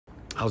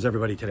How's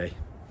everybody today?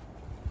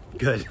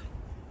 Good.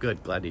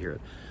 Good. Glad to hear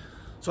it.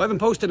 So I haven't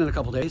posted in a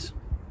couple days.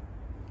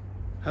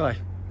 Have I?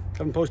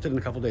 Haven't posted in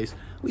a couple days.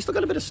 We still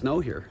got a bit of snow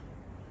here.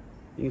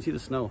 You can see the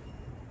snow.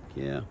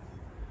 Yeah.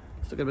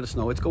 Still got a bit of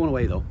snow. It's going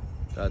away though.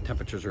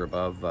 Temperatures are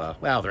above,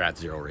 well, they're at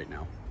 0 right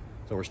now.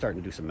 So we're starting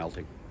to do some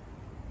melting.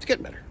 It's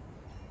getting better.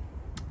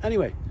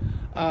 Anyway,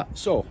 a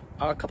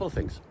couple of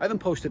things. I haven't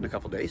posted in a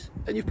couple days,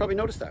 and you've probably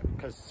noticed that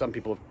because some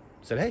people have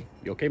said, hey,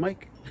 you okay,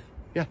 Mike?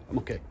 Yeah, I'm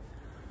okay.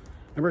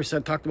 Remember I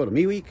talked about a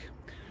me week?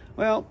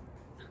 Well,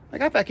 I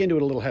got back into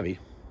it a little heavy,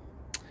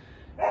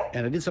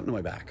 and I did something to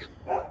my back.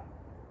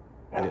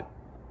 I did.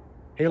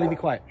 Haley, be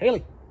quiet.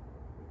 Haley,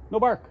 no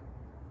bark.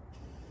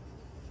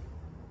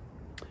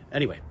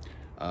 Anyway,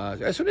 I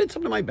sort of did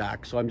something to my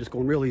back, so I'm just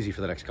going real easy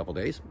for the next couple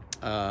days.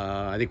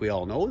 I think we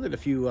all know that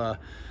if you have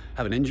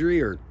an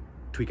injury or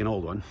tweak an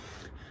old one,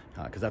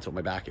 because that's what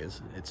my back is,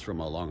 it's from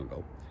long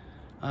ago,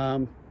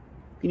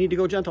 you need to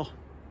go gentle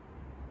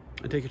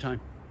and take your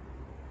time.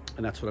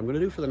 And that's what I'm going to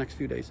do for the next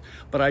few days.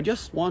 But I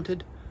just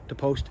wanted to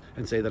post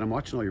and say that I'm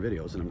watching all your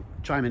videos and I'm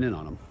chiming in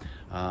on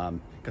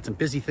them. Got some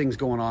busy things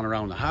going on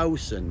around the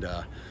house, and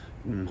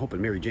I'm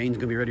hoping Mary Jane's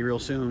going to be ready real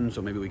soon,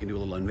 so maybe we can do a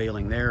little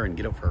unveiling there and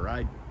get out for a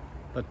ride.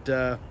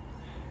 But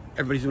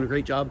everybody's doing a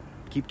great job.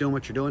 Keep doing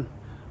what you're doing.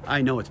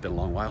 I know it's been a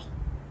long while.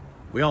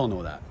 We all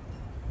know that.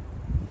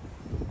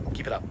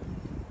 Keep it up.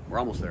 We're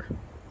almost there.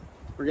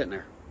 We're getting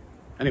there.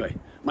 Anyway,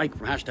 Mike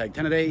from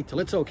 #10aday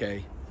till it's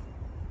okay.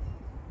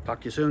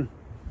 Talk to you soon.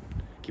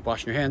 Keep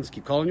washing your hands.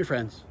 Keep calling your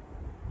friends.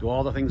 Do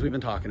all the things we've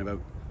been talking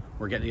about.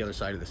 We're getting the other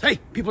side of this. Hey,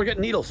 people are getting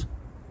needles.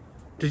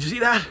 Did you see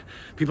that?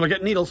 People are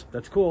getting needles.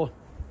 That's cool.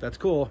 That's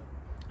cool.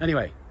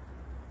 Anyway,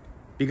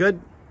 be good.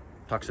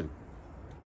 Talk soon.